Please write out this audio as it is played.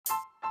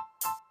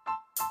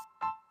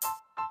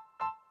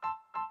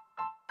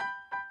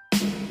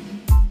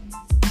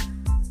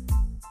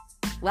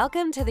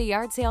Welcome to the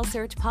Yard Sale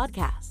Search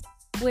Podcast,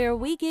 where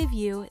we give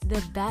you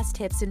the best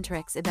tips and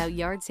tricks about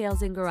yard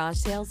sales and garage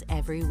sales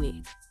every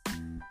week.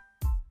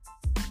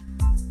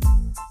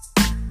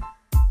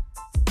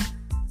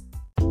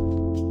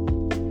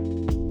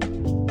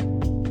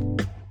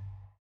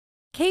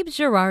 Cape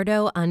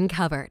Girardeau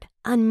Uncovered,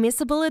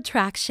 Unmissable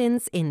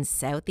Attractions in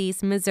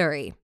Southeast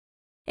Missouri.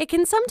 It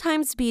can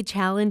sometimes be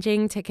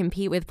challenging to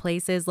compete with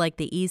places like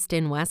the East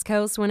and West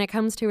Coast when it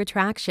comes to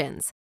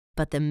attractions,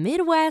 but the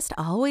Midwest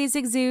always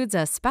exudes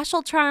a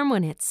special charm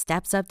when it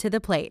steps up to the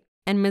plate,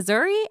 and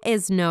Missouri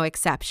is no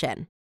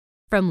exception.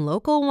 From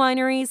local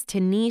wineries to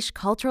niche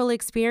cultural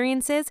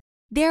experiences,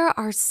 there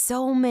are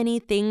so many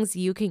things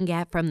you can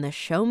get from the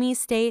Show Me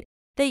State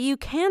that you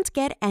can't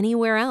get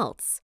anywhere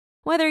else.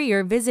 Whether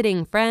you're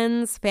visiting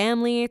friends,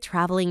 family,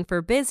 traveling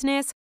for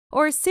business,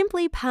 or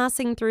simply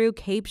passing through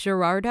Cape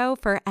Girardeau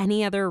for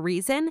any other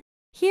reason,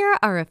 here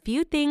are a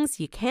few things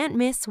you can't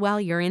miss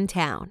while you're in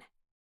town.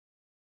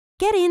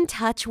 Get in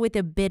touch with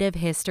a bit of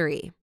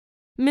history.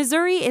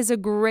 Missouri is a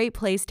great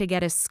place to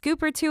get a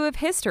scoop or two of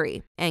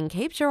history, and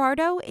Cape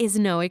Girardeau is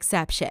no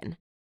exception.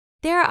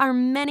 There are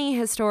many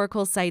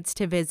historical sites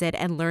to visit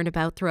and learn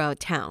about throughout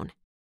town,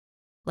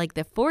 like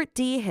the Fort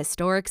D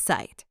Historic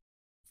Site.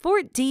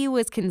 Fort D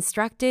was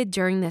constructed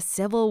during the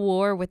Civil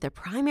War with the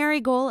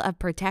primary goal of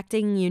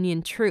protecting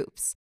Union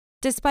troops.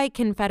 Despite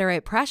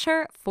Confederate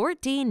pressure,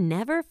 Fort D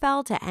never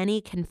fell to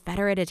any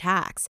Confederate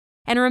attacks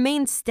and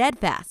remained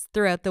steadfast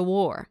throughout the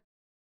war.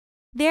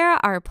 There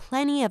are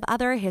plenty of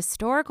other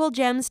historical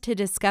gems to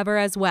discover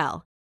as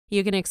well.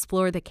 You can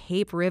explore the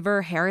Cape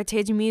River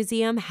Heritage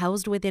Museum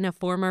housed within a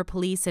former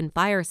police and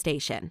fire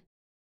station.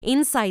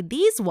 Inside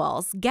these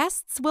walls,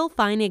 guests will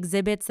find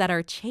exhibits that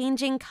are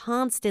changing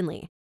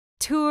constantly.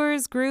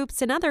 Tours,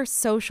 groups, and other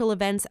social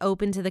events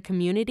open to the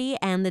community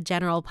and the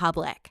general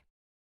public.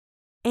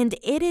 And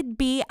it'd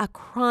be a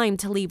crime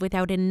to leave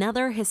without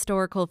another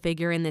historical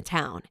figure in the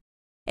town.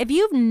 If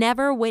you've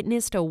never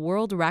witnessed a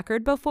world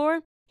record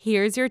before,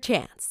 here's your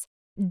chance.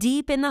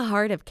 Deep in the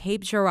heart of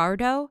Cape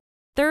Girardeau,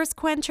 thirst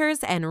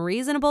quenchers and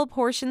reasonable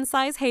portion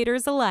size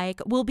haters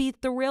alike will be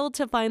thrilled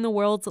to find the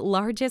world's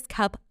largest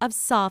cup of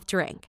soft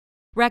drink,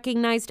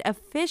 recognized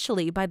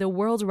officially by the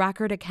World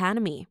Record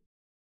Academy.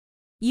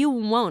 You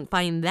won't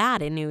find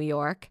that in New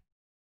York.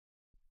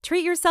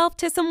 Treat yourself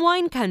to some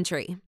wine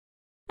country.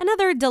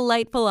 Another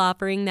delightful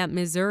offering that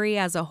Missouri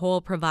as a whole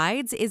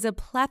provides is a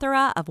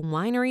plethora of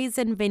wineries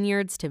and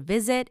vineyards to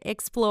visit,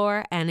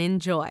 explore, and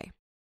enjoy.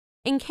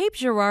 In Cape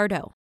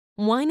Girardeau,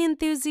 wine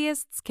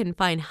enthusiasts can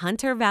find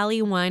Hunter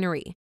Valley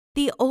Winery,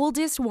 the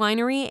oldest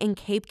winery in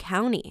Cape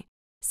County.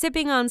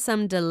 Sipping on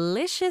some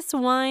delicious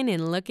wine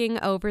and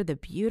looking over the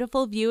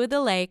beautiful view of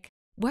the lake,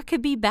 what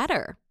could be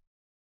better?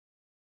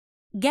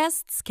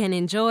 Guests can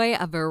enjoy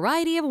a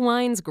variety of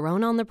wines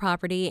grown on the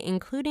property,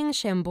 including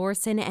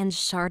Chambourcin and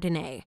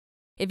Chardonnay.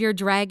 If you're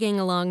dragging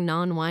along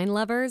non-wine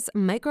lovers,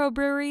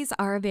 microbreweries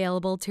are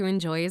available to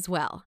enjoy as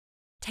well.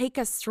 Take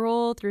a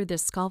stroll through the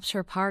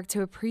sculpture park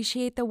to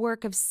appreciate the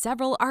work of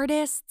several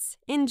artists,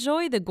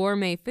 enjoy the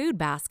gourmet food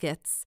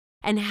baskets,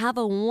 and have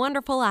a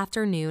wonderful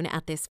afternoon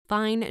at this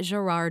fine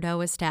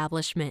Girardeau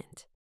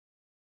establishment.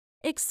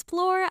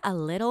 Explore a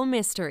little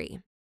mystery.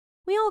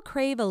 We all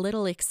crave a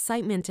little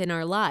excitement in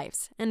our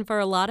lives, and for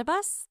a lot of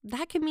us,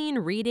 that can mean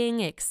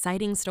reading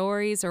exciting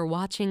stories or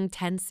watching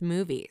tense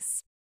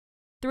movies.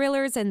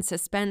 Thrillers and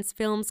suspense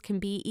films can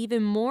be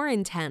even more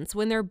intense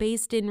when they're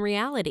based in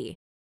reality,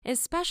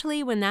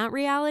 especially when that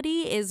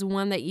reality is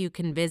one that you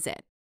can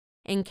visit.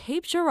 In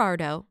Cape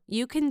Girardeau,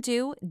 you can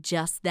do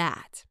just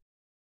that.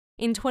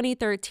 In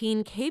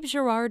 2013, Cape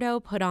Girardeau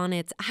put on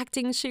its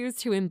acting shoes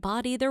to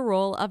embody the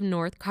role of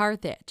North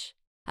Carthage,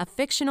 a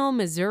fictional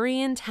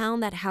Missourian town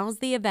that housed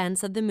the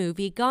events of the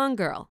movie Gone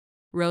Girl.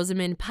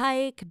 Rosamund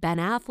Pike, Ben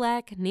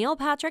Affleck, Neil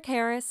Patrick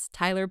Harris,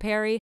 Tyler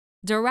Perry,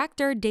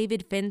 director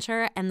David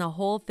Fincher, and the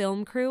whole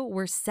film crew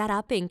were set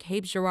up in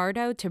Cape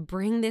Girardeau to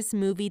bring this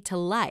movie to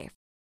life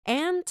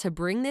and to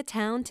bring the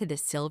town to the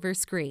silver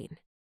screen.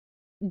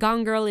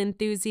 Gone Girl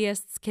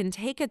enthusiasts can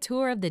take a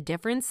tour of the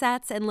different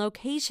sets and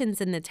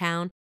locations in the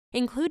town,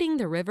 including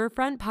the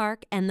riverfront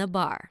park and the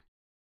bar.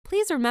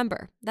 Please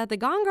remember that the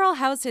Gone Girl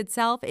house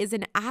itself is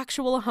an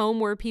actual home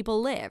where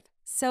people live,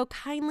 so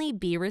kindly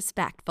be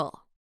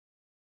respectful.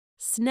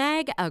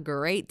 Snag a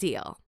great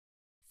deal.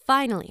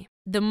 Finally,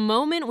 the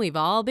moment we've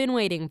all been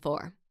waiting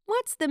for.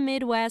 What's the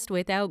Midwest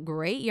without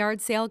great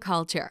yard sale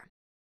culture?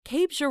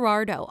 Cape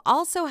Girardeau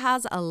also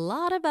has a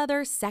lot of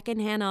other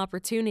secondhand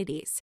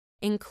opportunities,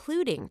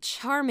 including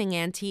charming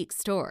antique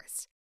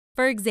stores.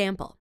 For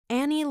example,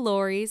 Annie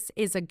Laurie's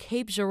is a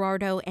Cape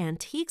Girardeau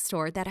antique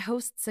store that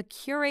hosts a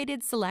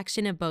curated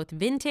selection of both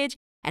vintage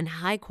and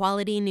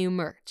high-quality new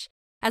merch,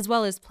 as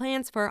well as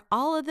plants for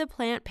all of the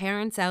plant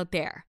parents out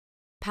there.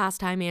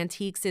 Pastime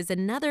Antiques is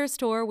another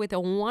store with a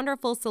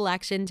wonderful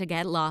selection to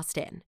get lost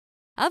in.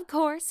 Of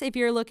course, if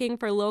you're looking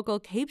for local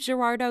Cape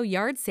Girardeau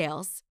yard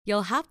sales,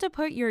 you'll have to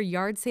put your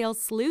yard sale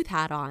sleuth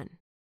hat on.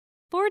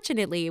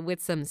 Fortunately,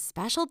 with some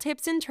special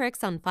tips and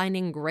tricks on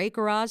finding great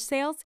garage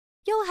sales,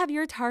 you'll have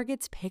your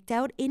targets picked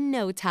out in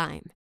no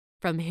time.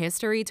 From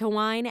history to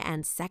wine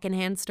and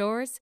secondhand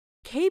stores,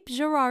 Cape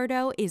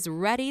Girardeau is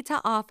ready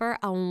to offer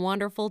a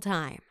wonderful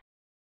time.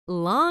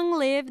 Long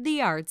live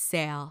the art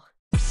sale!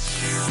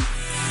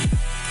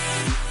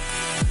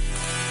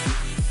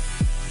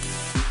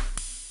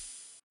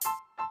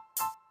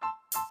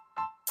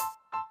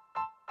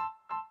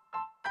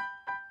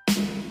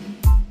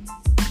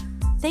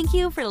 Thank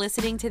you for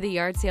listening to the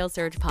Yard Sale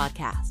Search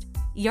podcast.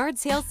 Yard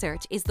Sale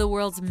Search is the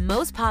world's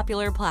most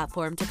popular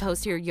platform to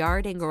post your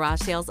yard and garage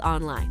sales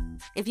online.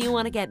 If you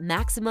want to get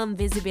maximum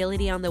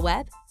visibility on the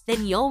web,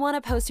 then you'll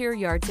want to post your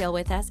yard sale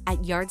with us at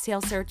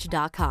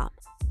yardsalesearch.com.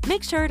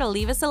 Make sure to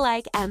leave us a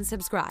like and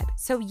subscribe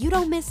so you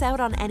don't miss out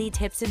on any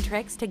tips and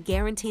tricks to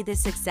guarantee the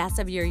success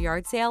of your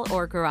yard sale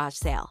or garage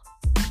sale.